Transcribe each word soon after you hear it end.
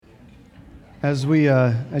As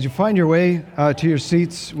you find your way to your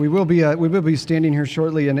seats, we will be standing here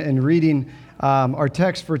shortly and reading our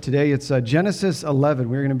text for today. It's Genesis 11.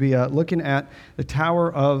 We're going to be looking at the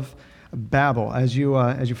Tower of Babel. As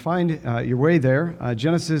you find your way there,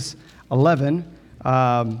 Genesis 11.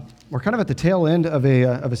 We're kind of at the tail end of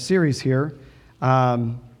a series here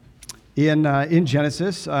in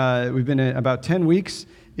Genesis. We've been in about 10 weeks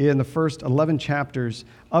in the first 11 chapters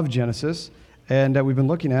of Genesis. And we've been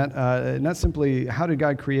looking at not simply how did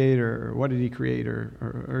God create or what did he create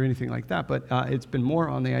or anything like that, but it's been more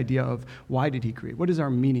on the idea of why did he create? What is our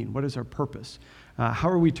meaning? What is our purpose? How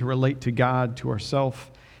are we to relate to God, to ourselves,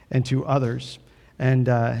 and to others? And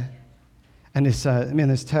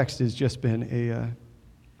this text has just been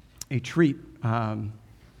a treat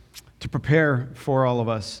to prepare for all of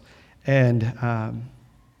us. And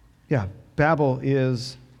Babel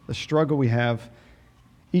is the struggle we have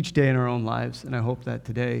each day in our own lives, and I hope that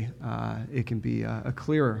today it can be a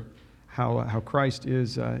clearer how Christ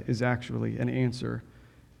is actually an answer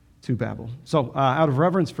to Babel. So out of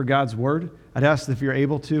reverence for God's word, I'd ask that if you're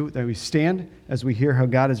able to, that we stand as we hear how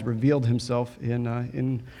God has revealed himself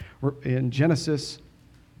in Genesis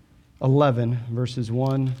 11, verses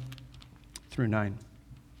 1 through 9.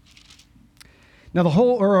 Now the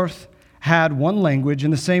whole earth had one language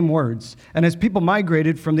and the same words, and as people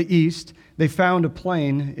migrated from the east, they found a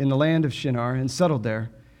plain in the land of Shinar and settled there.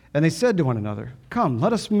 And they said to one another, "Come,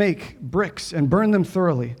 let us make bricks and burn them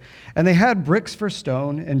thoroughly." And they had bricks for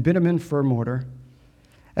stone and bitumen for mortar.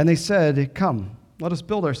 And they said, "Come, let us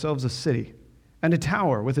build ourselves a city and a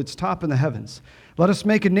tower with its top in the heavens. Let us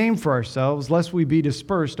make a name for ourselves, lest we be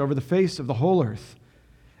dispersed over the face of the whole earth."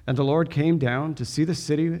 And the Lord came down to see the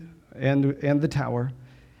city and the tower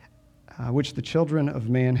which the children of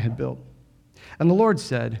man had built. And the Lord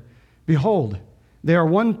said, "Behold, they are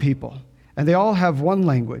one people, and they all have one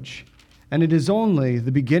language, and it is only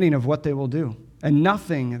the beginning of what they will do, and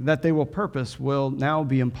nothing that they will purpose will now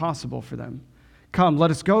be impossible for them. Come,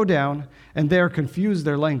 let us go down, and there confuse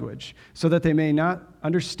their language, so that they may not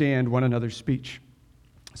understand one another's speech."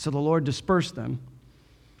 So the Lord dispersed them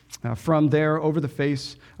from there over the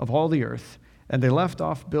face of all the earth, and they left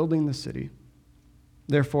off building the city.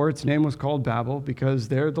 Therefore its name was called Babel, because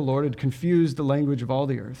there the Lord had confused the language of all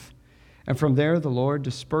the earth. And from there the Lord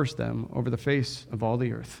dispersed them over the face of all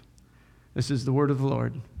the earth. This is the word of the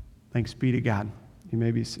Lord. Thanks be to God. You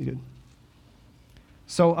may be seated.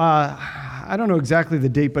 So I don't know exactly the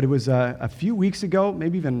date, but it was a few weeks ago,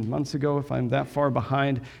 maybe even months ago, if I'm that far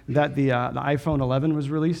behind, that the iPhone 11 was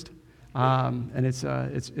released. And it's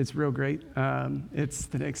real great. It's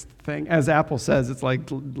the next thing. As Apple says, it's like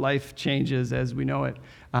life changes as we know it.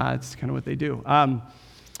 It's kind of what they do.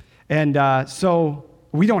 So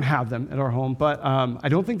we don't have them at our home, but I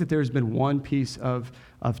don't think that there's been one piece of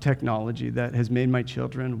technology that has made my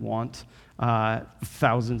children want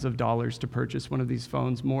thousands of dollars to purchase one of these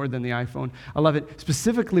phones more than the iPhone 11.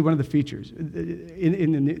 Specifically, one of the features.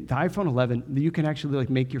 In the iPhone 11, you can actually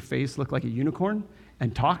make your face look like a unicorn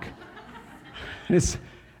and talk. It is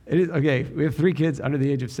okay. We have 3 kids under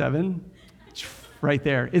the age of 7. Right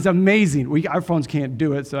there. It's amazing. Our phones can't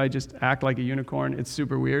do it, so I just act like a unicorn. It's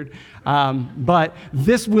super weird. But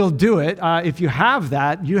this will do it. If you have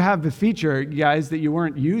that, you have the feature, guys, that you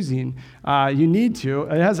weren't using. You need to.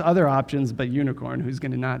 It has other options, but unicorn, who's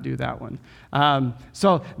going to not do that one?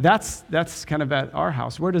 So that's kind of at our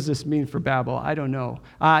house. Where does this mean for Babel? I don't know.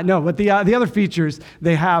 No, but the other features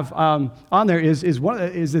they have on there is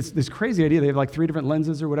this crazy idea. They have 3 different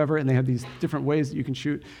lenses or whatever, and they have these different ways that you can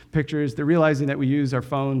shoot pictures. They're realizing that we use our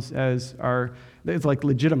phones as it's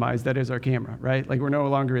legitimized that as our camera, right? We're no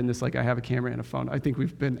longer in this I have a camera and a phone. I think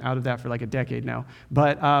we've been out of that for a decade now.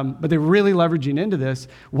 But they're really leveraging into this.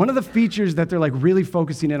 One of the features that they're really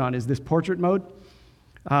focusing in on is this portrait mode.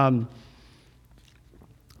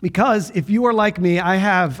 Because if you are like me,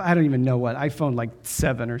 I don't even know what, iPhone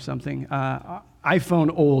 7 or something.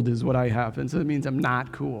 iPhone old is what I have, and so it means I'm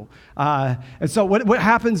not cool. And so what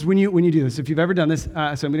happens when you do this? If you've ever done this, so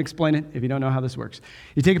I'm going to explain it if you don't know how this works.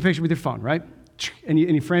 You take a picture with your phone, right? And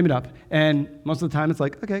you frame it up, and most of the time it's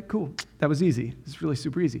okay, cool, that was easy. It's really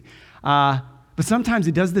super easy. But sometimes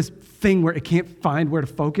it does this thing where it can't find where to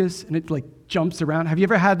focus, and it jumps around. Have you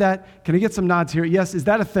ever had that? Can I get some nods here? Yes, is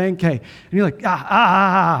that a thing? Okay. And you're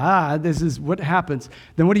this is what happens.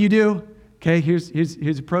 Then what do? Okay, here's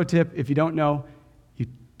a pro tip. If you don't know, you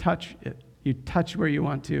touch it. You touch where you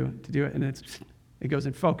want to do it, and it goes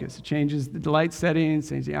in focus. It changes the light settings,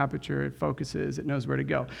 changes the aperture, it focuses, it knows where to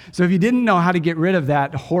go. So if you didn't know how to get rid of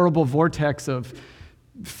that horrible vortex of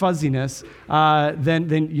fuzziness,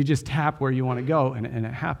 then you just tap where you want to go, and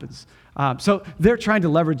it happens. So they're trying to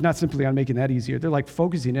leverage not simply on making that easier. They're like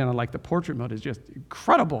focusing in on like the portrait mode is just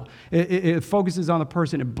incredible. It focuses on the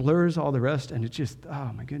person, it blurs all the rest, and it just,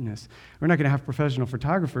 oh my goodness. We're not going to have professional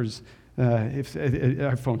photographers if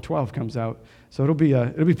iPhone 12 comes out. So it'll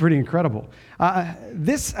be pretty incredible.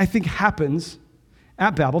 This, I think, happens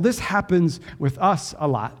at Babel. This happens with us a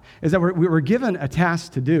lot, is that we're given a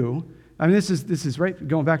task to do. I mean, this is right,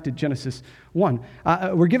 going back to Genesis 1.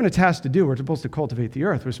 We're given a task to do. We're supposed to cultivate the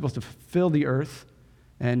earth. We're supposed to fill the earth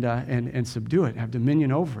and subdue it, have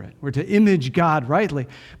dominion over it. We're to image God rightly.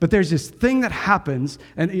 But there's this thing that happens,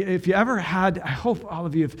 and if you ever had, I hope all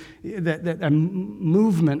of you have, that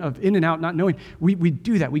movement of in and out, not knowing, we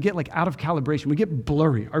do that. We get like out of calibration. We get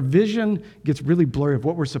blurry. Our vision gets really blurry of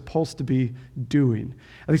what we're supposed to be doing.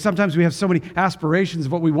 I think sometimes we have so many aspirations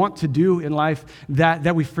of what we want to do in life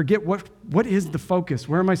that we forget what is the focus?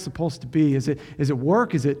 Where am I supposed to be? Is it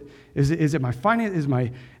work? Is it my finance? Am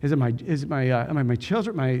I my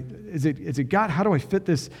children? Is it God? How do I fit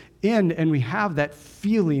this in? And we have that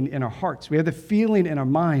feeling in our hearts. We have the feeling in our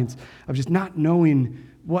minds of just not knowing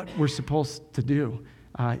what we're supposed to do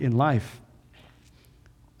in life.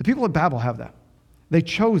 The people of Babel have that. They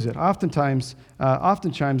chose it. Oftentimes,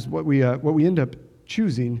 what we end up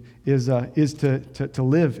choosing is to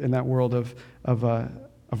live in that world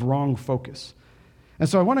of wrong focus. And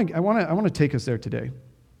so I want to take us there today.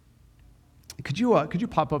 Could you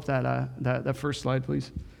pop up that first slide,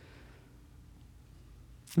 please?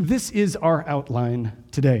 This is our outline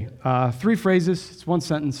today. 3 phrases. It's 1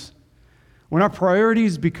 sentence. When our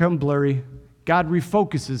priorities become blurry, God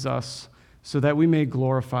refocuses us so that we may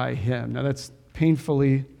glorify Him. Now that's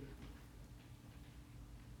painfully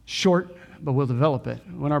short, but we'll develop it.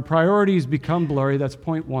 When our priorities become blurry, that's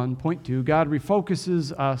point 1. Point 2, God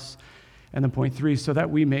refocuses us. And then point 3, so that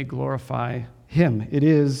we may glorify Him. It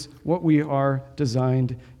is what we are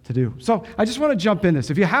designed to do. So I just want to jump in this.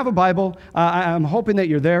 If you have a Bible, I'm hoping that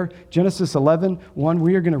you're there. Genesis 11:1.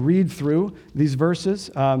 We are going to read through these verses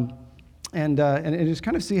and just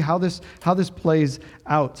kind of see how this plays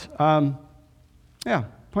out.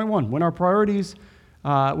 Point 1. When our priorities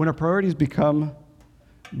become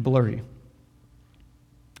blurry.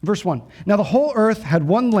 Verse 1, now the whole earth had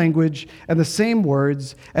one language and the same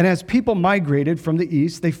words, and as people migrated from the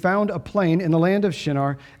east, they found a plain in the land of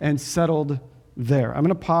Shinar and settled there. I'm going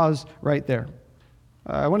to pause right there.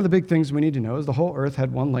 One of the big things we need to know is the whole earth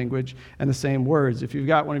had one language and the same words. If you've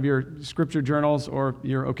got one of your scripture journals or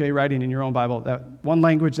you're okay writing in your own Bible, that one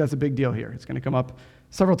language, that's a big deal here. It's going to come up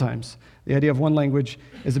several times. The idea of one language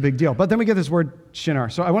is a big deal. But then we get this word Shinar.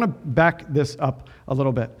 So I want to back this up a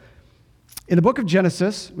little bit. In the book of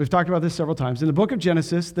Genesis, we've talked about this several times. In the book of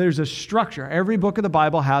Genesis, there's a structure. Every book of the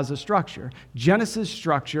Bible has a structure. Genesis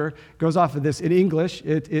structure goes off of this. In English,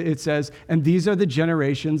 it says, and these are the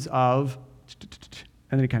generations of,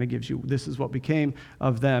 and then it kind of gives you, this is what became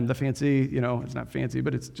of them. The fancy, it's not fancy,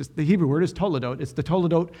 but it's just, the Hebrew word is toledot. It's the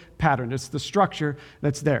toledot pattern. It's the structure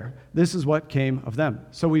that's there. This is what came of them.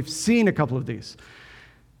 So we've seen a couple of these.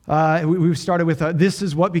 We've started with, this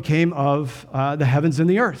is what became of the heavens and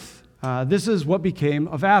the earth. This is what became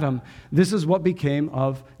of Adam. This is what became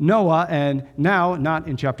of Noah. And now, not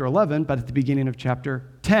in chapter 11, but at the beginning of chapter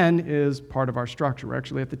 10 is part of our structure. We're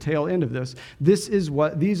actually at the tail end of this. These are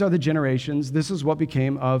the generations. This is what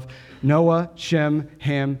became of Noah, Shem,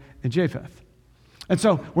 Ham, and Japheth. And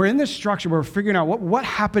so we're in this structure. We're figuring out what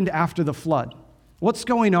happened after the flood. What's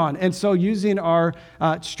going on? And so using our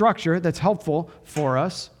structure that's helpful for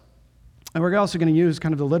us, and we're also going to use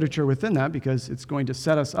kind of the literature within that because it's going to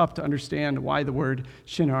set us up to understand why the word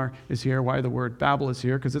Shinar is here, why the word Babel is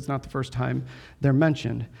here, because it's not the first time they're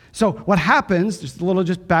mentioned. So what happens, just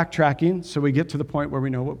backtracking so we get to the point where we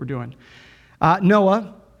know what we're doing.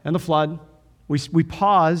 Noah and the flood, we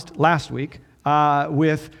paused last week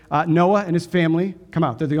with Noah and his family come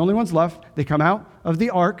out. They're the only ones left. They come out of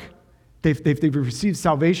the ark. They've received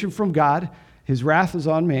salvation from God. His wrath is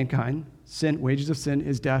on mankind. Sin, wages of sin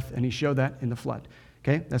is death, and he showed that in the flood.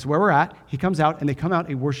 Okay, that's where we're at. He comes out, and they come out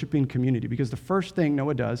a worshiping community because the first thing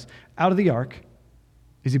Noah does out of the ark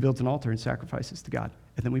is he builds an altar and sacrifices to God.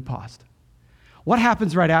 And then we paused. What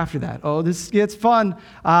happens right after that? Oh, this gets fun.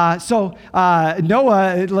 So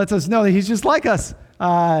Noah lets us know that he's just like us.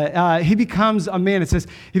 He becomes a man. It says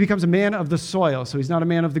he becomes a man of the soil. So he's not a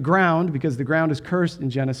man of the ground because the ground is cursed in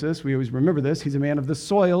Genesis. We always remember this. He's a man of the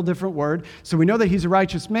soil, different word. So we know that he's a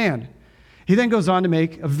righteous man. He then goes on to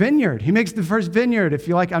make a vineyard. He makes the first vineyard. If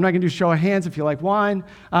you like, I'm not going to do show of hands. If you like wine,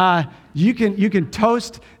 you can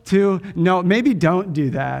toast to, no, maybe don't do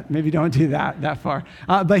that. Maybe don't do that far.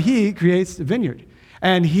 But he creates a vineyard.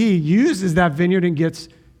 And he uses that vineyard and gets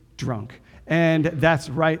drunk. And that's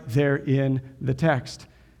right there in the text.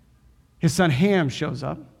 His son Ham shows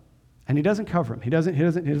up, and he doesn't cover him. He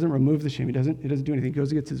doesn't remove the shame. He doesn't do anything. He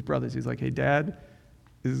goes against his brothers. He's like, hey, Dad,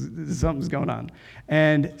 something's going on.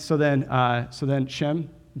 And so then Shem,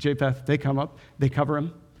 Japheth, they come up, they cover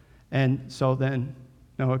him. And so then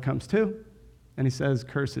Noah comes too, and he says,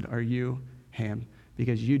 cursed are you, Ham,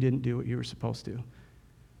 because you didn't do what you were supposed to.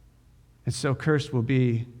 And so cursed will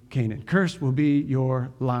be Canaan. Cursed will be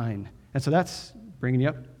your line. And so that's bringing you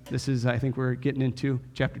up. This is, I think we're getting into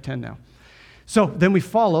chapter 10 now. So then we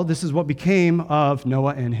follow, this is what became of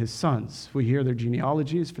Noah and his sons. We hear their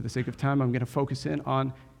genealogies. For the sake of time, I'm going to focus in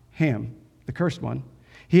on Ham, the cursed one.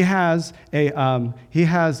 He has one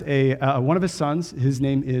of his sons. His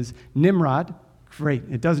name is Nimrod. Great.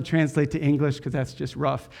 It doesn't translate to English because that's just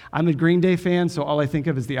rough. I'm a Green Day fan, so all I think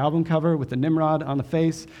of is the album cover with the Nimrod on the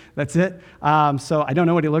face. That's it. So I don't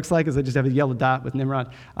know what he looks like because I just have a yellow dot with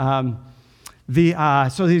Nimrod.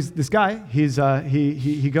 So he's this guy.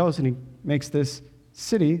 He goes and he makes this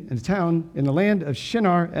city and a town in the land of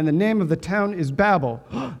Shinar, and the name of the town is Babel.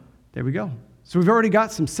 There we go. So we've already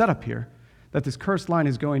got some setup here that this cursed line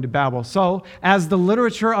is going to Babel. So as the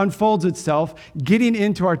literature unfolds itself, getting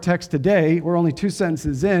into our text today, we're only 2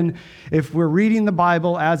 sentences in. If we're reading the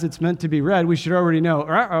Bible as it's meant to be read, we should already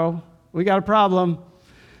know, we got a problem.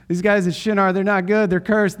 These guys at Shinar, they're not good. They're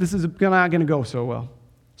cursed. This is not going to go so well.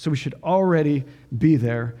 So we should already be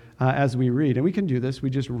there as we read. And we can do this. We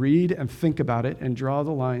just read and think about it and draw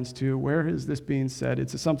the lines to where is this being said.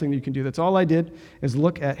 It's something that you can do. That's all I did is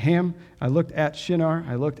look at Ham. I looked at Shinar.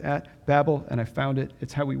 I looked at Babel, and I found it.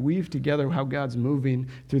 It's how we weave together how God's moving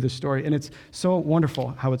through the story. And it's so wonderful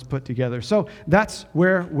how it's put together. So that's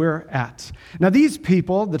where we're at. Now, these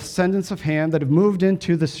people, the descendants of Ham that have moved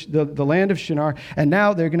into the land of Shinar, and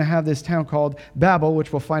now they're going to have this town called Babel,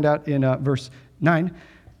 which we'll find out in verse 9.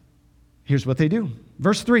 Here's what they do.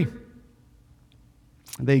 Verse 3.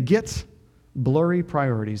 They get blurry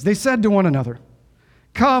priorities. They said to one another,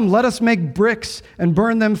 come, let us make bricks and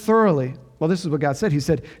burn them thoroughly. Well, this is what God said. He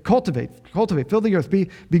said, cultivate, fill the earth, be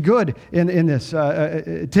good in this.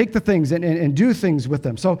 Take the things and do things with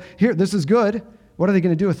them. So here, this is good. What are they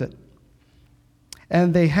going to do with it?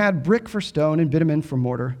 And they had brick for stone and bitumen for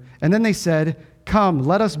mortar. And then they said, come,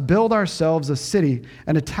 let us build ourselves a city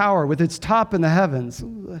and a tower with its top in the heavens,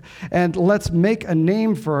 and let's make a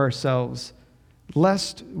name for ourselves,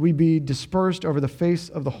 lest we be dispersed over the face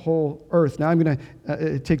of the whole earth. Now I'm going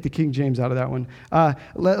to take the King James out of that one.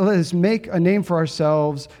 Let us make a name for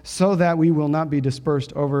ourselves so that we will not be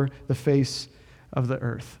dispersed over the face of the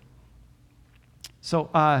earth. So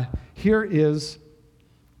here is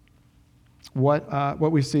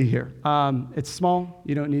what we see here. It's small.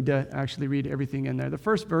 You don't need to actually read everything in there. The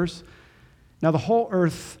first verse, now the whole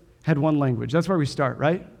earth had one language. That's where we start,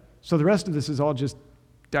 right? So the rest of this is all just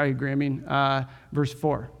diagramming. Verse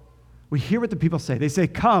 4. We hear what the people say. They say,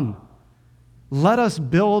 come, let us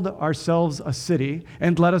build ourselves a city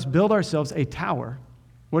and let us build ourselves a tower.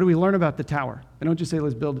 What do we learn about the tower? They don't just say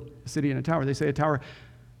let's build a city and a tower. They say a tower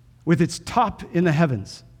with its top in the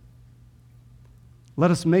heavens. Let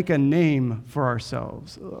us make a name for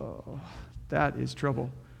ourselves. Oh, that is trouble.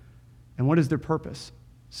 And what is their purpose?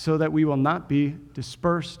 So that we will not be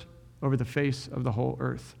dispersed over the face of the whole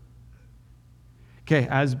earth. Okay,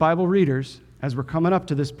 as Bible readers, as we're coming up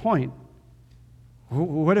to this point,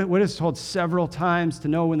 what is told several times to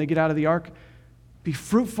know when they get out of the ark? Be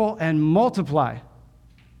fruitful and multiply.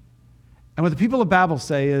 And what the people of Babel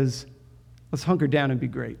say is, let's hunker down and be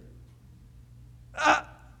great.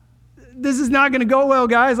 This is not going to go well,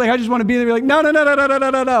 guys. I just want to be there and be like,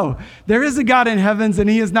 no. There is a God in heavens, and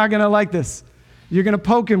he is not going to like this. You're going to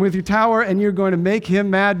poke him with your tower, and you're going to make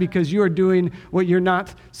him mad because you are doing what you're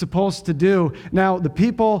not supposed to do. Now, the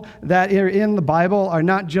people that are in the Bible are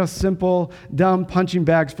not just simple, dumb punching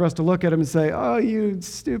bags for us to look at them and say, oh, you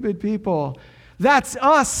stupid people. That's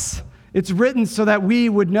us. It's written so that we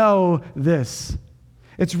would know this.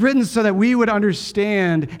 It's written so that we would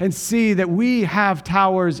understand and see that we have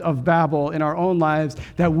towers of Babel in our own lives,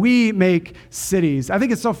 that we make cities. I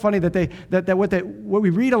think it's so funny that what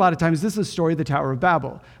we read a lot of times, this is the story of the Tower of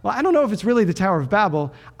Babel. Well, I don't know if it's really the Tower of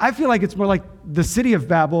Babel. I feel like it's more like the city of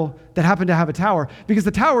Babel that happened to have a tower, because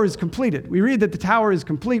the tower is completed. We read that the tower is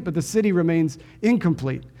complete, but the city remains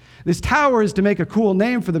incomplete. This tower is to make a cool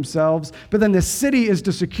name for themselves, but then the city is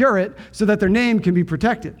to secure it so that their name can be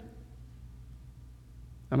protected.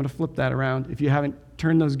 I'm going to flip that around if you haven't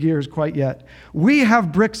turned those gears quite yet. We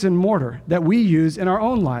have bricks and mortar that we use in our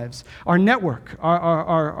own lives. Our network,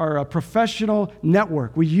 our professional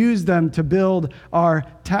network, we use them to build our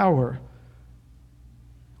tower.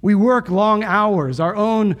 We work long hours. Our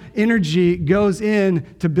own energy goes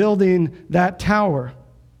in to building that tower.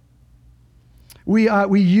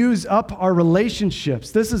 We use up our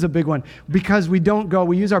relationships. This is a big one because we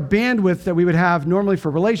use our bandwidth that we would have normally for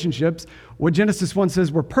relationships, what Genesis 1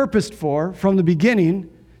 says we're purposed for from the beginning,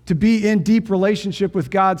 to be in deep relationship with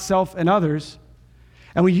God, self, and others.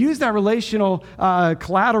 And we use that relational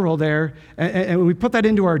collateral there, and we put that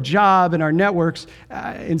into our job and our networks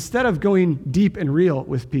instead of going deep and real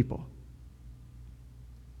with people.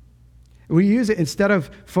 We use it instead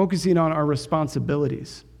of focusing on our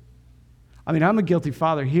responsibilities. I mean, I'm a guilty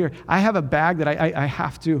father here. I have a bag that I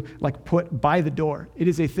have to put by the door. It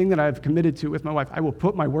is a thing that I've committed to with my wife. I will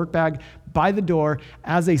put my work bag by the door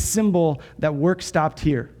as a symbol that work stopped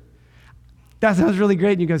here. That sounds really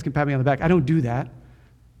great, and you guys can pat me on the back. I don't do that.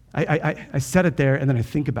 I set it there, and then I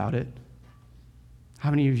think about it. How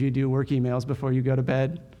many of you do work emails before you go to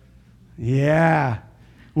bed? Yeah,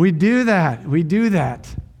 we do that. We do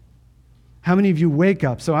that. How many of you wake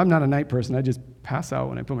up? So I'm not a night person. I just pass out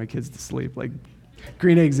when I put my kids to sleep. Like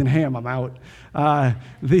green eggs and ham, I'm out. But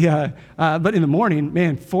in the morning,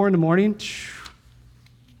 man, 4 in the morning,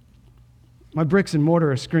 my bricks and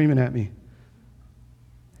mortar are screaming at me.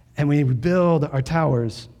 And when we build our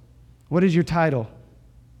towers, what is your title?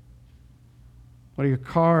 What are your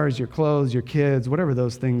cars, your clothes, your kids, whatever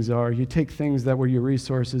those things are? You take things that were your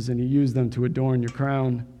resources and you use them to adorn your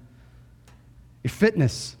crown. Your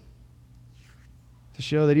fitness, to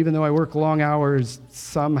show that even though I work long hours,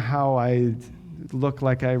 somehow I look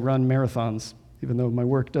like I run marathons, even though my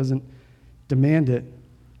work doesn't demand it.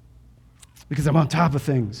 Because I'm on top of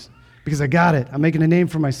things. Because I got it. I'm making a name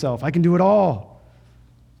for myself. I can do it all.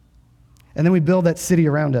 And then we build that city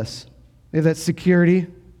around us. We have that security.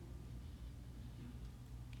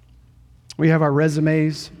 We have our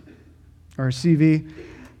resumes, our CV.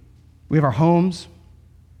 We have our homes.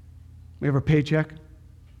 We have our paycheck.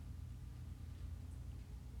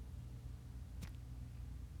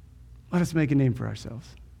 Let us make a name for ourselves,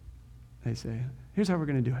 they say. Here's how we're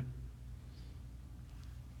going to do it.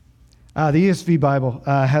 The ESV Bible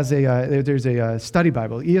has there's a study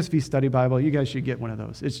Bible, ESV study Bible. You guys should get one of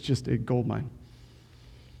those. It's just a gold mine.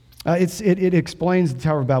 It explains the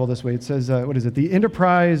Tower of Babel this way. It says, The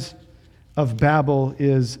enterprise of Babel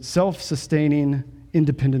is self-sustaining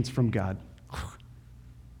independence from God.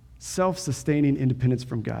 Self-sustaining independence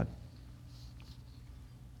from God.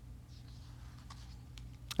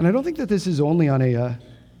 And I don't think that this is only on an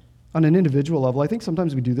individual level. I think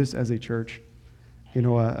sometimes we do this as a church.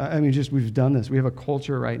 We've done this. We have a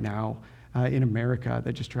culture right now in America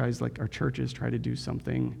that just tries, our churches try to do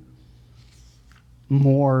something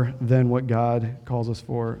more than what God calls us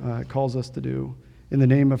to do. In the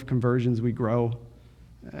name of conversions, we grow.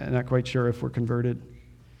 Not quite sure if we're converted.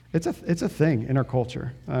 It's a thing in our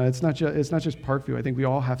culture. It's not just Parkview. I think we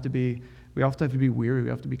all have to be weary. We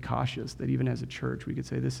have to be cautious that even as a church, we could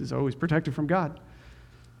say this is always protected from God.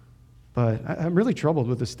 But I'm really troubled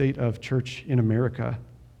with the state of church in America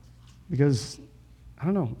because, I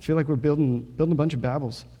don't know, I feel like we're building a bunch of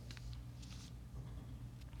Babels.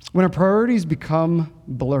 When our priorities become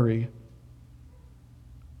blurry,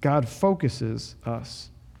 God focuses us.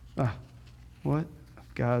 What?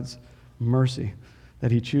 God's mercy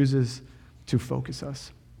that he chooses to focus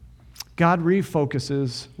us. God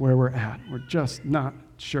refocuses where we're at. We're just not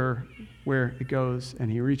sure where it goes,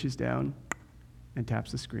 and he reaches down and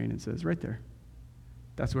taps the screen and says, right there.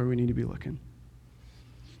 That's where we need to be looking.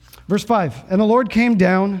 Verse 5, and the Lord came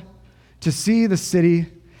down to see the city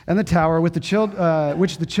and the tower which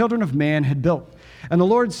the children of man had built. And the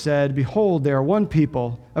Lord said, behold, there are one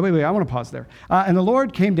people. I want to pause there. And the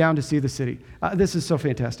Lord came down to see the city. This is so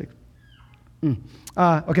fantastic.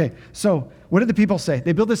 Okay, so what did the people say?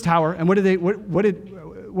 They built this tower, and what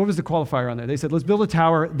was the qualifier on there? They said, let's build a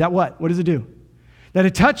tower that what? What does it do? That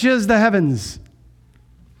it touches the heavens.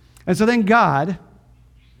 And so then God,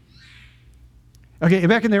 back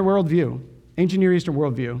in their worldview, ancient Near Eastern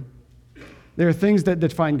worldview, there are things that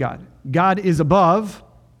define God. God is above,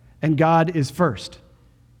 and God is first.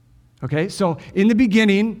 Okay, so in the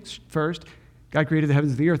beginning, first, God created the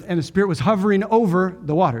heavens and the earth, and the Spirit was hovering over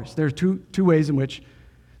the waters. There are two ways in which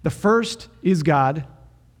the first is God,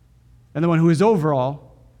 and the one who is over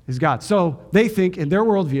all is God. So they think, in their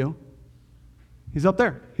worldview, he's up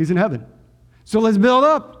there. He's in heaven. So let's build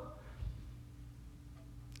up.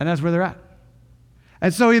 And that's where they're at.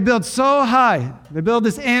 And so he builds so high. They build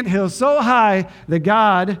this anthill so high that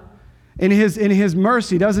God, in his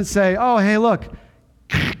mercy, doesn't say, oh, hey, look,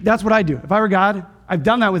 that's what I do. If I were God, I've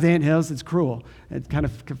done that with anthills. It's cruel. It's kind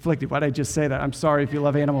of conflicted. Why did I just say that? I'm sorry if you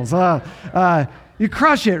love animals. You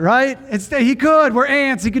crush it, right? He could. We're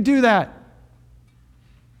ants. He could do that.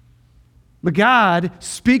 But God,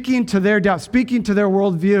 speaking to their doubt, speaking to their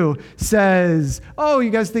worldview, says, oh, you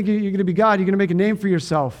guys think you're going to be God. You're going to make a name for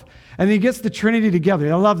yourself. And he gets the Trinity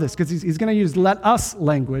together. I love this because he's going to use let us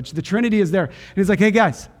language. The Trinity is there. And he's like, hey,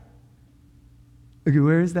 guys. Okay,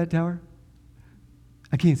 where is that tower?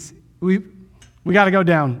 I can't see. We got to go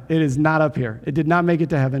down. It is not up here. It did not make it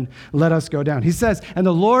to heaven. Let us go down. He says, and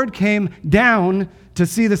the Lord came down to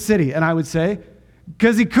see the city. And I would say,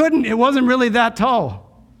 because he couldn't. It wasn't really that tall.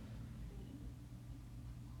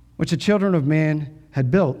 Which the children of man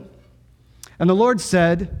had built. And the Lord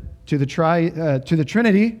said to the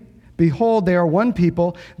Trinity, behold, they are one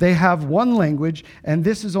people, they have one language, and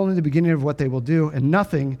this is only the beginning of what they will do, and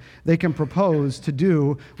nothing they can propose to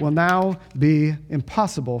do will now be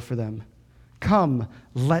impossible for them. Come,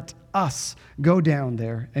 let us go down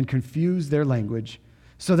there and confuse their language,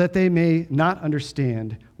 so that they may not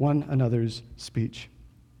understand one another's speech.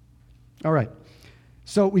 All right.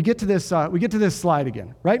 So we get to this slide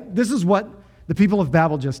again, right? This is what the people of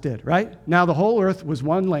Babel just did, right? Now the whole earth was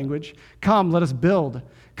one language. Come, let us build.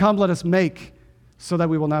 Come, let us make, so that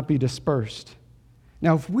we will not be dispersed.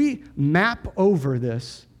 Now, if we map over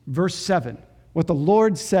this, verse 7, what the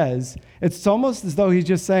Lord says, it's almost as though he's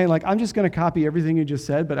just saying, like, I'm just going to copy everything you just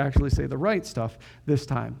said, but actually say the right stuff this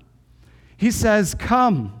time. He says,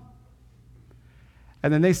 come.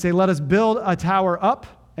 And then they say, let us build a tower up.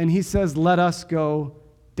 And he says, let us go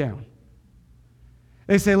down.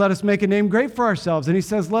 They say, let us make a name great for ourselves. And he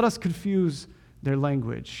says, let us confuse their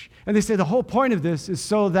language. And they say the whole point of this is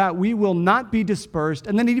so that we will not be dispersed.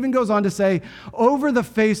 And then he even goes on to say, over the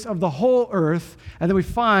face of the whole earth. And then we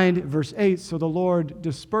find, verse 8, so the Lord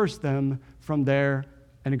dispersed them from there.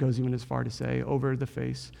 And it goes even as far to say, over the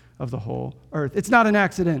face of the whole earth. It's not an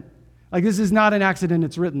accident. Like, this is not an accident.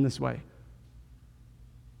 It's written this way.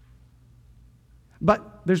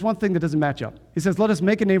 But there's one thing that doesn't match up. He says, let us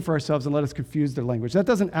make a name for ourselves and let us confuse their language.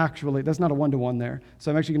 That's not a one-to-one there.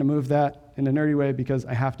 So I'm actually going to move that in a nerdy way because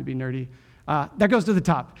I have to be nerdy. That goes to the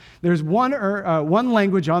top. There's one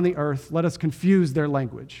language on the earth. Let us confuse their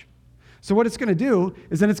language. So what it's going to do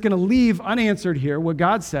is then it's going to leave unanswered here what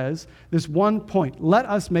God says, this one point. Let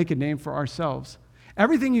us make a name for ourselves.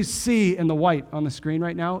 Everything you see in the white on the screen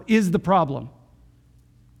right now is the problem.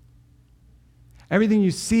 Everything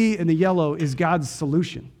you see in the yellow is God's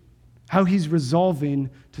solution, how he's resolving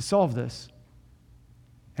to solve this.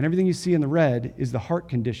 And everything you see in the red is the heart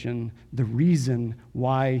condition, the reason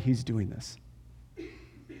why he's doing this.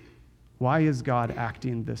 Why is God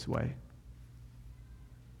acting this way?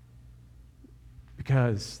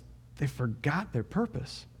 Because they forgot their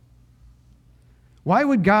purpose. Why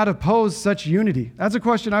would God oppose such unity? That's a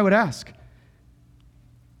question I would ask.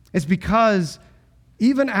 It's because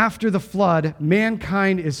even after the flood,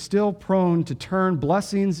 mankind is still prone to turn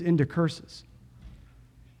blessings into curses,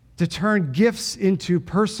 to turn gifts into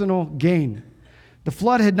personal gain. The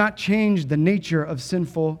flood had not changed the nature of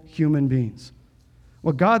sinful human beings.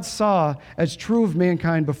 What God saw as true of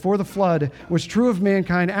mankind before the flood was true of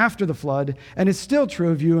mankind after the flood, and is still true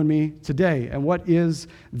of you and me today. And what is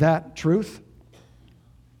that truth?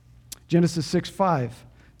 Genesis 6:5.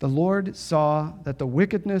 The Lord saw that the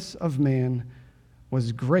wickedness of man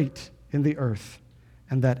was great in the earth,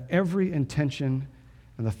 and that every intention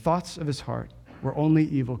and the thoughts of his heart were only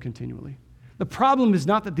evil continually. The problem is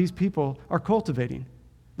not that these people are cultivating.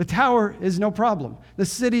 The tower is no problem. The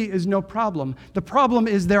city is no problem. The problem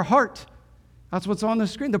is their heart. That's what's on the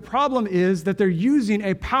screen. The problem is that they're using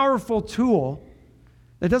a powerful tool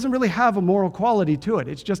that doesn't really have a moral quality to it.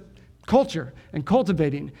 It's just culture and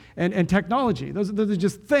cultivating and technology. Those are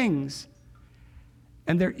just things.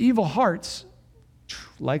 And their evil hearts,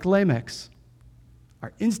 like Lamech's,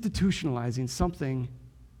 are institutionalizing something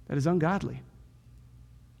that is ungodly.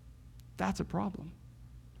 That's a problem.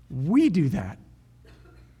 We do that.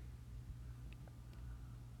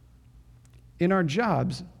 In our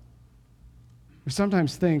jobs, we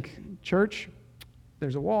sometimes think, church,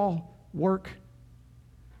 there's a wall, work,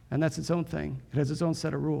 and that's its own thing. It has its own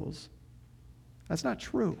set of rules. That's not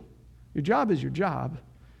true. Your job is your job,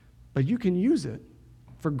 but you can use it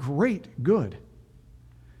for great good.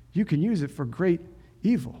 You can use it for great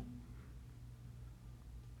evil.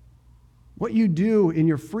 What you do in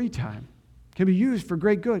your free time can be used for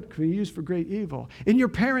great good, can be used for great evil. In your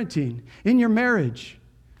parenting, in your marriage,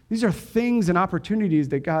 these are things and opportunities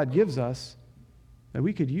that God gives us that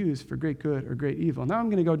we could use for great good or great evil. Now I'm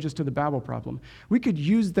going to go just to the Babel problem. We could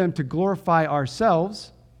use them to glorify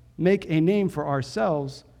ourselves, make a name for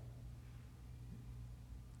ourselves,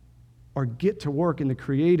 or get to work in the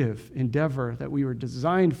creative endeavor that we were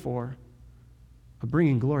designed for of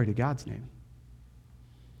bringing glory to God's name.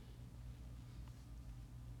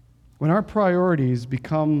 When our priorities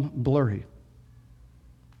become blurry,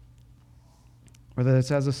 whether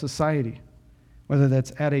that's as a society, whether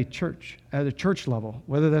that's at a church level,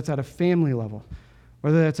 whether that's at a family level,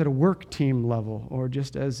 whether that's at a work team level, or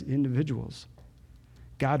just as individuals,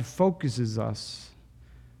 God focuses us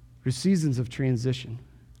through seasons of transition.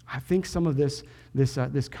 I think some of this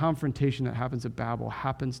confrontation that happens at Babel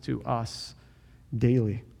happens to us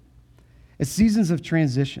daily. It's seasons of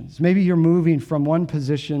transitions. Maybe you're moving from one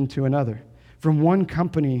position to another, from one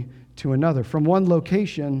company to another, from one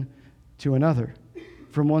location to another,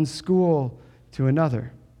 from one school to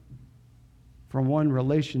another, from one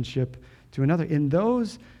relationship to another. In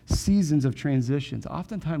those seasons of transitions,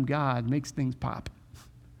 oftentimes God makes things pop.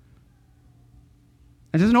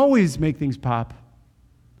 It doesn't always make things pop,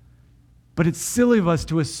 but it's silly of us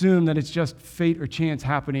to assume that it's just fate or chance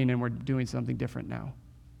happening and we're doing something different now.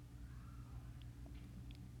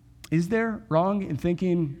 Is there wrong in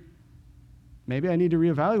thinking, maybe I need to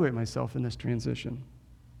reevaluate myself in this transition?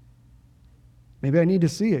 Maybe I need to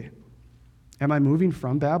see it. Am I moving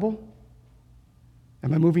from Babel?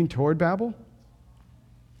 Am I moving toward Babel?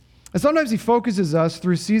 And sometimes he focuses us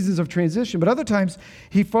through seasons of transition, but other times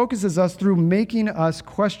he focuses us through making us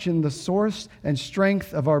question the source and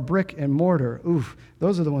strength of our brick and mortar. Oof,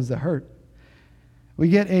 those are the ones that hurt. We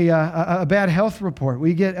get a bad health report.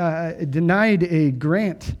 We get denied a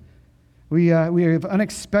grant. We have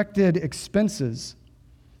unexpected expenses,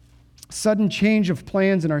 sudden change of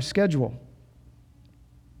plans in our schedule.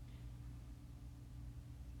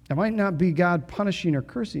 It might not be God punishing or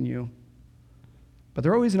cursing you, but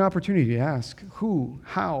there's always an opportunity to ask who,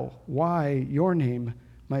 how, why your name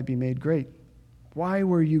might be made great. Why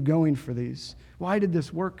were you going for these? Why did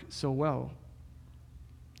this work so well?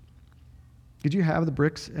 Did you have the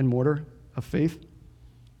bricks and mortar of faith?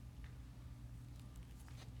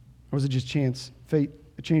 Or was it just chance, fate,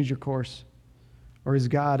 it changed your course? Or is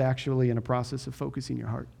God actually in a process of focusing your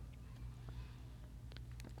heart?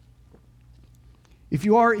 If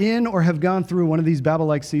you are in or have gone through one of these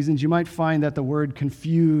Babel-like seasons, you might find that the word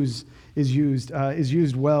confuse is used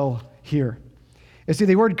well here. You see,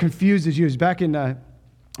 the word confused is used back in the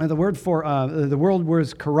word for the world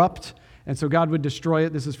was corrupt, and so God would destroy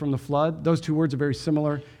it. This is from the flood. Those two words are very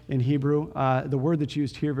similar in Hebrew. The word that's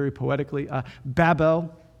used here very poetically,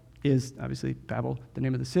 Babel, is obviously Babel, the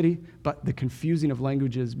name of the city, but the confusing of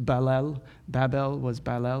language is Balel. Babel was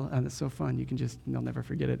Balel, and it's so fun. You'll never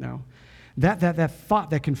forget it now. That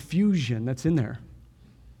thought, that confusion that's in there.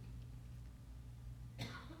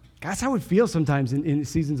 That's how it feels sometimes in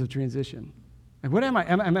seasons of transition. Like, what am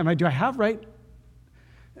I? Do I have right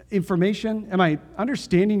information? Am I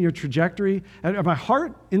understanding your trajectory? Am my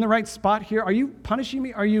heart in the right spot here? Are you punishing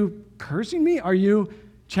me? Are you cursing me? Are you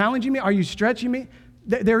challenging me? Are you stretching me?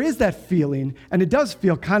 There is that feeling, and it does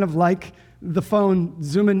feel kind of like the phone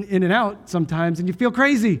zooming in and out sometimes, and you feel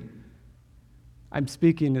crazy. I'm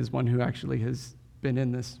speaking as one who actually has been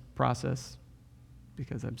in this process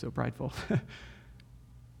because I'm so prideful.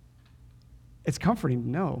 It's comforting to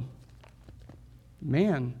know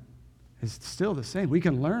man is still the same. We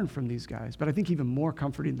can learn from these guys, but I think even more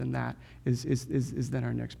comforting than that is then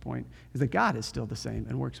our next point, is that God is still the same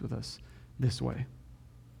and works with us this way.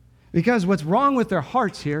 Because what's wrong with their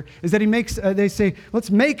hearts here is that they say,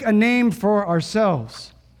 let's make a name for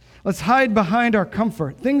ourselves. Let's hide behind our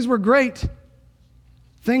comfort. Things were great.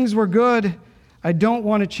 Things were good. I don't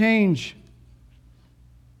want to change.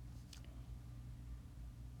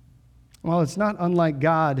 Well, it's not unlike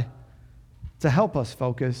God to help us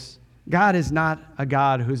focus. God is not a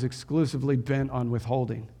God who's exclusively bent on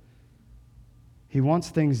withholding. He wants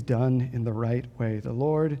things done in the right way. The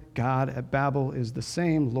Lord God at Babel is the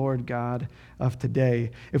same Lord God of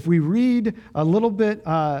today. If we read a little bit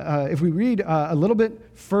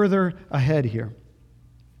further ahead here,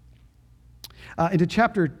 into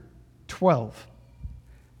chapter 12,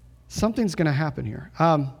 something's going to happen here.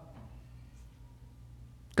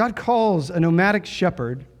 God calls a nomadic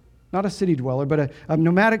shepherd, not a city dweller, but a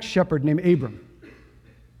nomadic shepherd named Abram.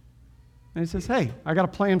 And he says, hey, I got a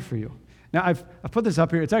plan for you. Now, I've put this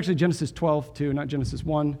up here. It's actually Genesis 12:2, not Genesis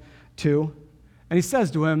 1:2. And he says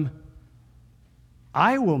to him,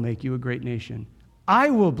 I will make you a great nation. I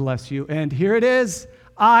will bless you. And here it is,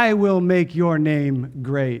 I will make your name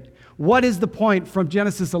great. What is the point from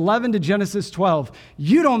Genesis 11 to Genesis 12?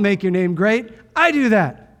 You don't make your name great. I do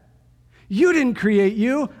that. You didn't create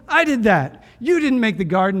you. I did that. You didn't make the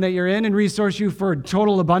garden that you're in and resource you for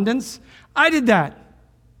total abundance. I did that.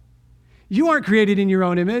 You aren't created in your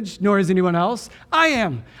own image, nor is anyone else. I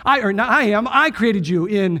am. I created you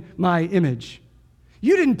in my image.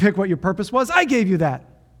 You didn't pick what your purpose was. I gave you that.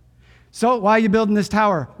 So why are you building this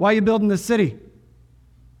tower? Why are you building this city?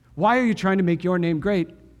 Why are you trying to make your name great?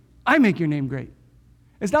 I make your name great.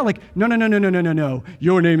 It's not like, no.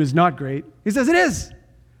 Your name is not great. He says it is.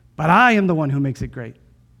 But I am the one who makes it great.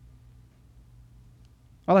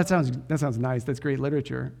 Oh, that sounds nice. That's great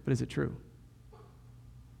literature. But is it true?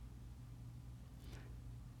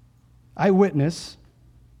 Eyewitness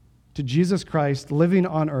to Jesus Christ living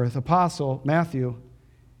on earth, Apostle Matthew,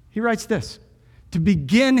 he writes this, to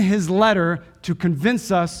begin his letter to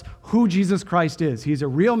convince us who Jesus Christ is. He's a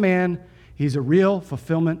real man. He's a real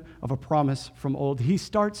fulfillment of a promise from old. He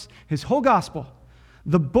starts his whole gospel,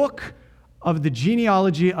 the book of the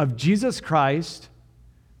genealogy of Jesus Christ,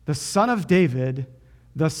 the son of David,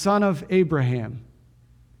 the son of Abraham.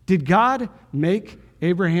 Did God make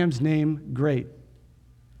Abraham's name great?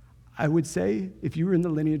 I would say, if you were in the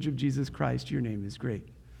lineage of Jesus Christ, your name is great.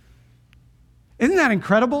 Isn't that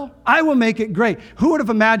incredible? I will make it great. Who would have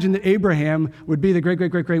imagined that Abraham would be the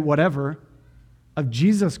great whatever of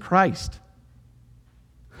Jesus Christ?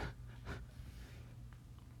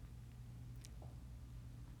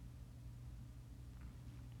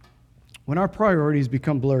 When our priorities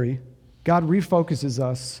become blurry, God refocuses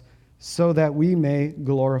us so that we may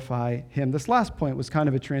glorify him. This last point was kind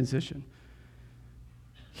of a transition.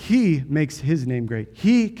 He makes his name great.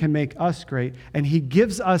 He can make us great, and he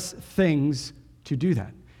gives us things to do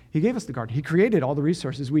that. He gave us the garden. He created all the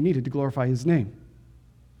resources we needed to glorify his name.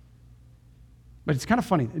 But it's kind of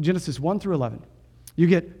funny. In Genesis 1 through 11, you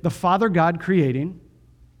get the Father God creating,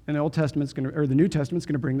 and the New Testament's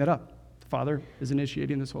going to bring that up. The Father is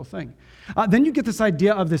initiating this whole thing. Then you get this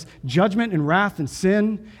idea of this judgment and wrath and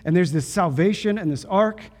sin, and there's this salvation and this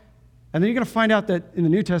ark. And then you're going to find out that in the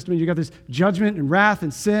New Testament, you got this judgment and wrath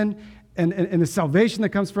and sin and the salvation that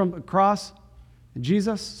comes from the cross and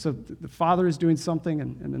Jesus. So the Father is doing something,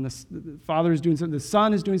 and then the Father is doing something, the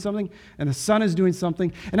Son is doing something, and the Son is doing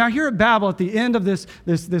something. And now here at Babel, at the end of this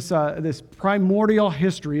primordial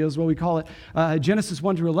history, is what we call it, Genesis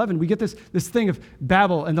 1 through 11, we get this thing of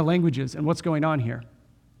Babel and the languages and what's going on here.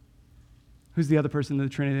 Who's the other person in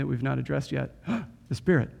the Trinity that we've not addressed yet? The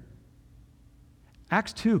Spirit.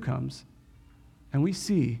 Acts 2 comes, and we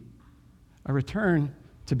see a return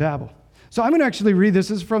to Babel. So I'm going to actually read this.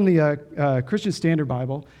 This is from the Christian Standard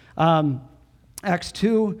Bible. Acts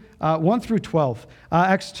 2, 1 through 12.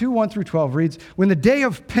 Acts 2, 1 through 12 reads, when the day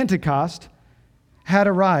of Pentecost had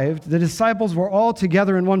arrived, the disciples were all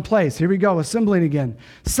together in one place. Here we go, assembling again.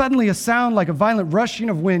 Suddenly a sound like a violent rushing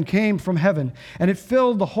of wind came from heaven, and it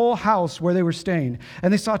filled the whole house where they were staying.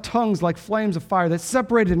 And they saw tongues like flames of fire that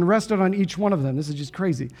separated and rested on each one of them. This is just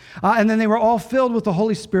crazy. And then they were all filled with the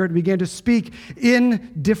Holy Spirit and began to speak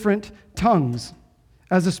in different tongues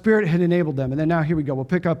as the Spirit had enabled them. And then now here we go. We'll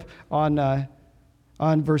pick up on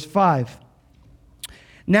verse 5.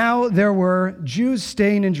 Now there were Jews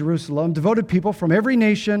staying in Jerusalem, devoted people from every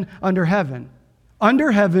nation under heaven.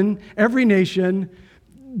 Under heaven, every nation.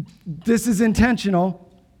 This is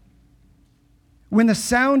intentional. When the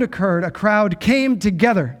sound occurred, a crowd came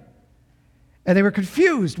together, and they were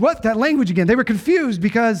confused. What? That language again. They were confused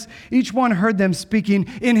because each one heard them speaking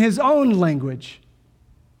in his own language.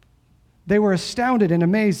 They were astounded and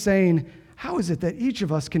amazed, saying, how is it that each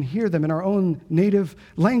of us can hear them in our own native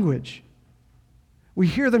language? We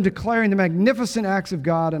hear them declaring the magnificent acts of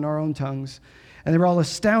God in our own tongues, and they were all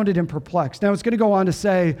astounded and perplexed. Now it's going to go on to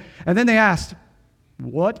say, and then they asked,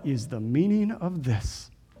 what is the meaning of this?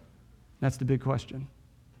 That's the big question.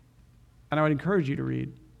 And I would encourage you to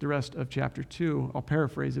read the rest of chapter 2. I'll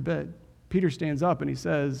paraphrase a bit. Peter stands up and he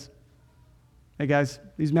says, hey guys,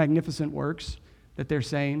 these magnificent works that they're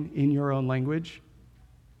saying in your own language,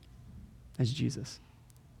 that's Jesus.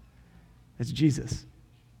 That's Jesus.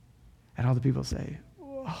 And all the people say,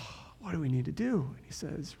 oh, what do we need to do? And he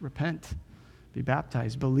says, repent, be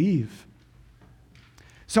baptized, believe.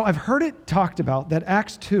 So I've heard it talked about that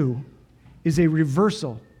Acts 2 is a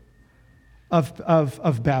reversal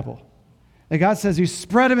of Babel. And God says he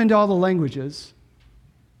spread them into all the languages.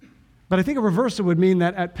 But I think a reversal would mean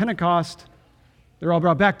that at Pentecost, they're all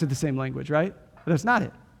brought back to the same language, right? But that's not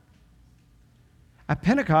it. At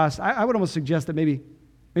Pentecost, I would almost suggest that maybe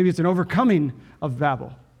it's an overcoming of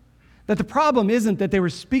Babel. That the problem isn't that they were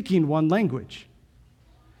speaking one language.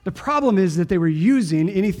 The problem is that they were using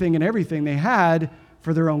anything and everything they had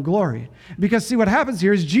for their own glory. Because see, what happens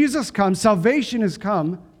here is Jesus comes, salvation has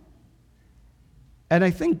come, and I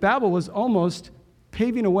think Babel was almost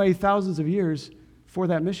paving a way thousands of years for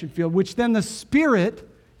that mission field, which then the Spirit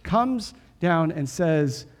comes down and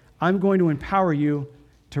says, I'm going to empower you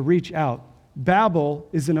to reach out. Babel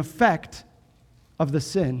is an effect of the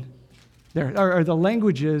sin. The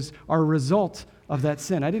languages are a result of that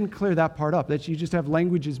sin. I didn't clear that part up, that you just have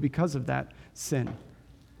languages because of that sin.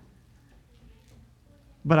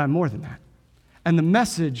 But I'm more than that. And the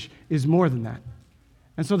message is more than that.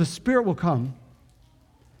 And so the Spirit will come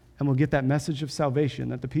and we'll get that message of salvation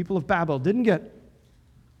that the people of Babel didn't get,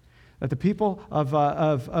 that the people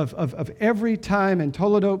of every time and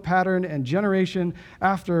Toledot pattern and generation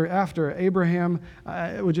after Abraham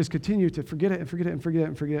would just continue to forget it and forget it and forget it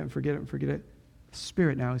and forget it and forget it and forget it. The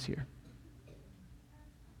Spirit now is here.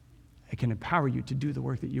 It can empower you to do the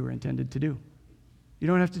work that you were intended to do. You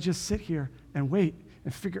don't have to just sit here and wait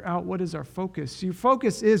and figure out what is our focus. Your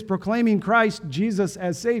focus is proclaiming Christ Jesus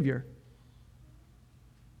as Savior.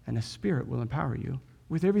 And the Spirit will empower you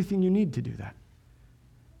with everything you need to do that.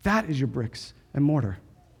 That is your bricks and mortar.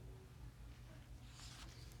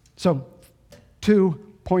 So, 2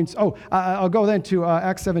 points. I'll go then to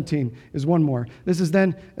Acts 17 is one more. This is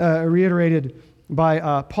then reiterated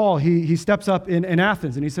by Paul. He steps up in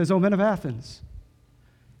Athens and he says, "O men of Athens."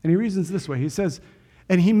 And he reasons this way. He says,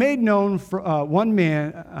 "And he made known from one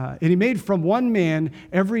man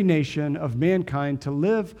every nation of mankind to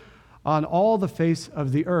live on all the face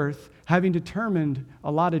of the earth, having determined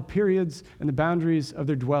allotted periods and the boundaries of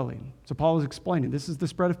their dwelling." So Paul is explaining, this is the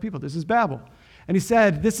spread of people. This is Babel. And he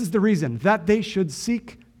said, this is the reason, that they should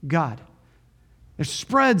seek God. They're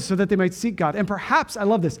spread so that they might seek God. And perhaps, I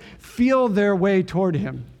love this, feel their way toward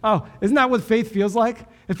him. Oh, isn't that what faith feels like?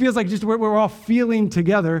 It feels like just we're all feeling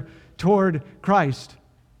together toward Christ.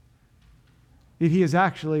 He is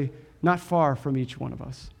actually not far from each one of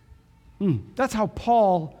us. That's how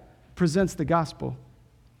Paul presents the gospel.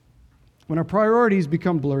 When our priorities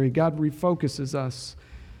become blurry, God refocuses us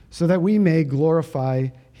so that we may glorify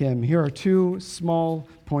him. Here are 2 small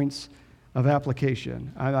points of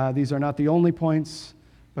application. These are not the only points,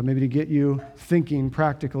 but maybe to get you thinking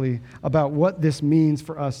practically about what this means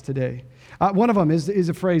for us today. One of them is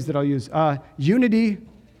a phrase that I'll use. Unity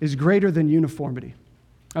is greater than uniformity.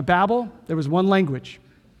 At Babel, there was one language.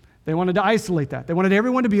 They wanted to isolate that. They wanted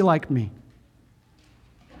everyone to be like me.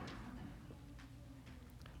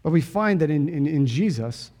 But we find that in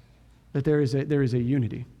Jesus, that there is a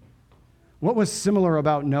unity. What was similar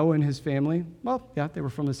about Noah and his family? Well, yeah, they were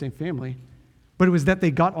from the same family. But it was that they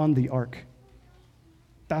got on the ark.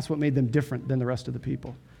 That's what made them different than the rest of the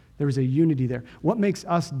people. There was a unity there. What makes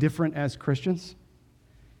us different as Christians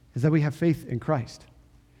is that we have faith in Christ.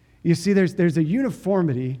 You see, there's a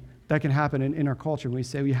uniformity that can happen in our culture when we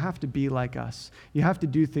say, you have to be like us. You have to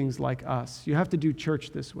do things like us. You have to do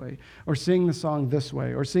church this way, or sing the song this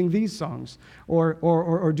way, or sing these songs,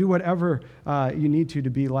 or do whatever you need to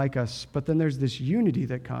be like us. But then there's this unity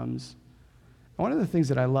that comes. One of the things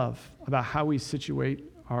that I love about how we situate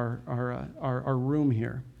our room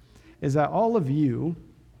here is that all of you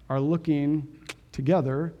are looking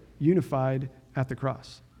together, unified at the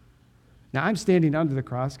cross. Now, I'm standing under the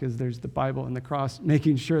cross because there's the Bible and the cross,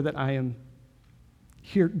 making sure that I am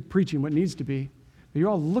here preaching what needs to be. But you're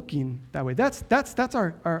all looking that way. That's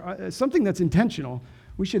our something that's intentional.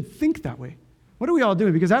 We should think that way. What are we all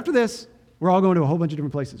doing? Because after this, we're all going to a whole bunch of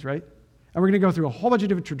different places, right? And we're going to go through a whole bunch of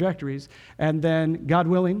different trajectories. And then, God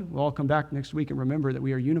willing, we'll all come back next week and remember that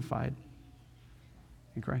we are unified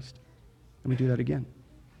in Christ. And we do that again.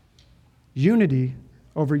 Unity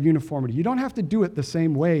over uniformity. You don't have to do it the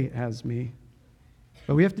same way as me,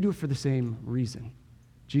 but we have to do it for the same reason.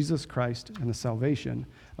 Jesus Christ and the salvation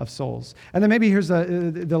of souls. And then maybe here's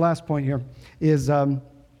the last point here is the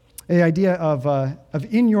idea of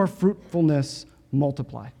in your fruitfulness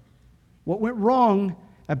multiply. What went wrong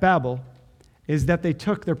at Babel is that they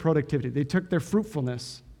took their productivity, they took their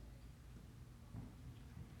fruitfulness,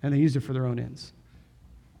 and they used it for their own ends.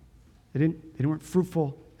 They weren't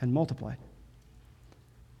fruitful and multiplied.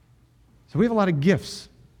 So we have a lot of gifts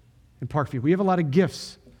in Parkview. We have a lot of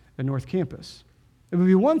gifts at North Campus. It would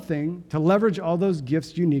be one thing to leverage all those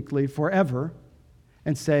gifts uniquely forever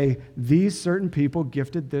and say, these certain people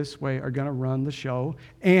gifted this way are going to run the show,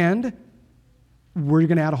 and we're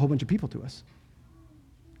going to add a whole bunch of people to us.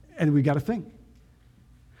 And we got to think.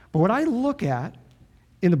 But what I look at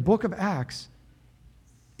in the book of Acts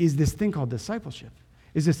is this thing called discipleship,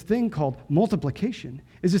 is this thing called multiplication,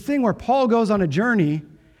 is this thing where Paul goes on a journey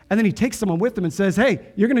and then he takes someone with him and says,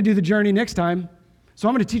 hey, you're going to do the journey next time, so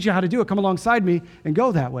I'm going to teach you how to do it. Come alongside me and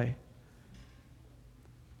go that way.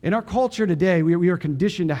 In our culture today, we are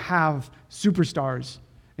conditioned to have superstars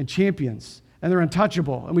and champions, and they're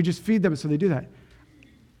untouchable, and we just feed them so they do that.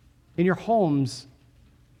 In your homes,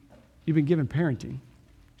 you've been given parenting.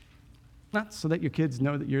 Not so that your kids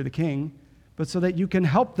know that you're the king, but so that you can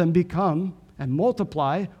help them become and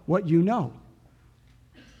multiply what you know.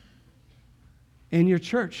 In your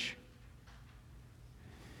church,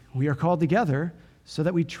 we are called together so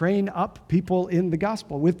that we train up people in the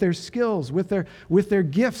gospel with their skills, with their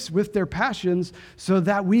gifts, with their passions, so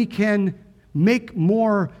that we can make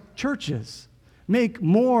more churches, make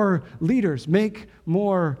more leaders, make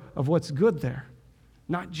more of what's good there,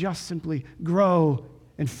 not just simply grow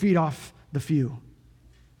and feed off the few.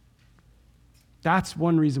 That's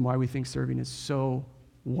one reason why we think serving is so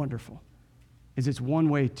wonderful, is it's one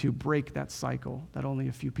way to break that cycle that only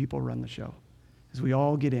a few people run the show. As we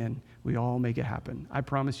all get in, we all make it happen. I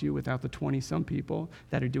promise you, without the 20-some people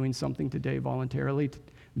that are doing something today voluntarily,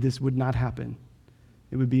 this would not happen.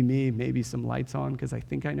 It would be me, maybe some lights on, because I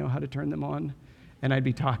think I know how to turn them on, and I'd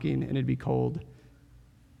be talking, and it'd be cold.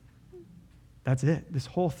 That's it. This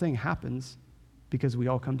whole thing happens because we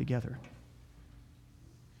all come together.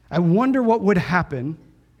 I wonder what would happen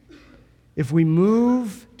if we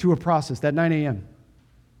move to a process, that 9 a.m.,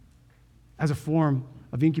 as a form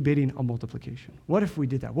of incubating a multiplication. What if we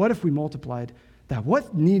did that? What if we multiplied that?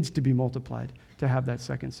 What needs to be multiplied to have that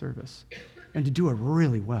second service and to do it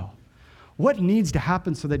really well? What needs to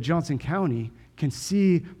happen so that Johnson County can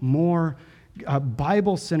see more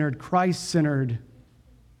Bible-centered, Christ-centered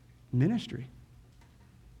ministry?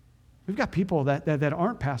 We've got people that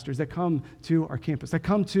aren't pastors that come to our campus, that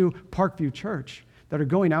come to Parkview Church, that are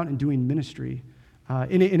going out and doing ministry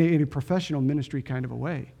in a professional ministry kind of a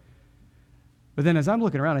way. But then as I'm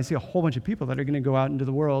looking around, I see a whole bunch of people that are going to go out into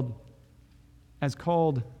the world as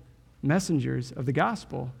called messengers of the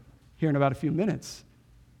gospel here in about a few minutes.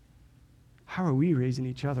 How are we raising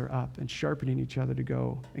each other up and sharpening each other to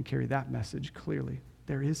go and carry that message clearly?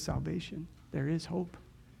 There is salvation. There is hope.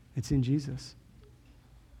 It's in Jesus.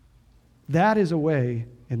 That is a way,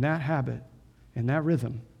 in that habit, in that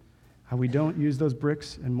rhythm, how we don't use those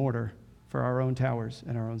bricks and mortar for our own towers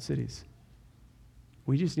and our own cities.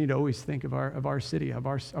 We just need to always think of our city, of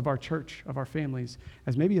our church, of our families,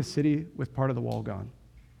 as maybe a city with part of the wall gone.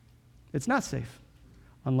 It's not safe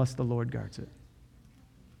unless the Lord guards it.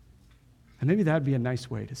 And maybe that'd be a nice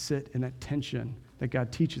way to sit in that tension that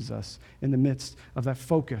God teaches us in the midst of that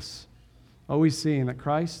focus, always seeing that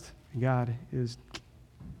Christ and God is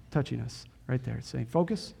touching us right there. It's saying,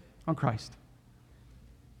 focus on Christ.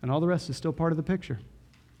 And all the rest is still part of the picture.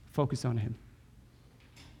 Focus on Him.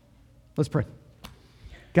 Let's pray.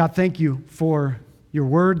 God, thank you for your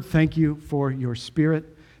word. Thank you for your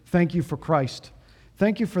Spirit. Thank you for Christ.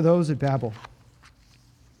 Thank you for those at Babel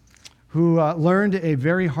who learned a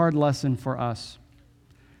very hard lesson for us.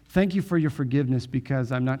 Thank you for your forgiveness,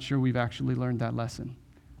 because I'm not sure we've actually learned that lesson.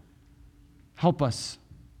 Help us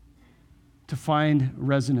to find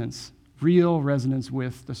resonance, real resonance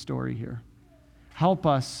with the story here. Help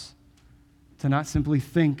us to not simply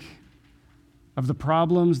think of the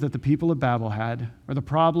problems that the people of Babel had, or the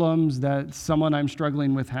problems that someone I'm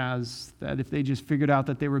struggling with has, that if they just figured out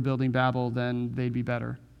that they were building Babel, then they'd be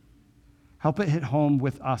better. Help it hit home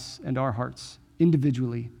with us and our hearts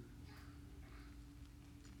individually.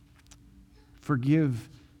 Forgive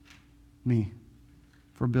me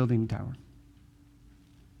for building a tower,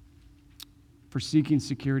 for seeking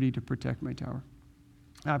security to protect my tower.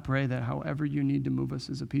 I pray that however you need to move us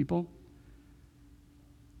as a people,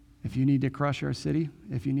 if you need to crush our city,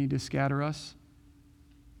 if you need to scatter us,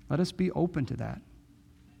 let us be open to that.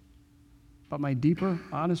 But my deeper,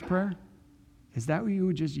 honest prayer is that you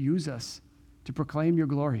would just use us to proclaim your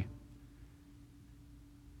glory,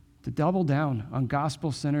 to double down on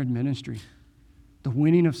gospel-centered ministry, the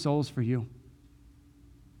winning of souls for you.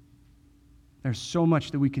 There's so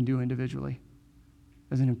much that we can do individually.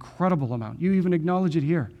 There's an incredible amount. You even acknowledge it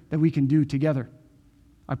here, that we can do together.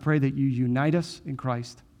 I pray that you unite us in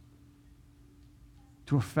Christ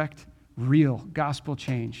to effect real gospel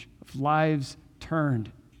change of lives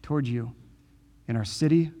turned toward you in our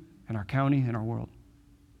city, in our county, in our world.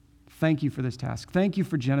 Thank you for this task. Thank you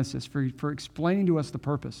for Genesis, for explaining to us the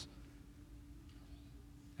purpose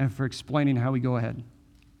and for explaining how we go ahead.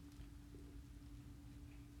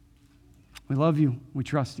 We love you. We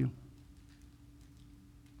trust you.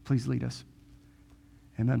 Please lead us.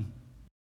 Amen.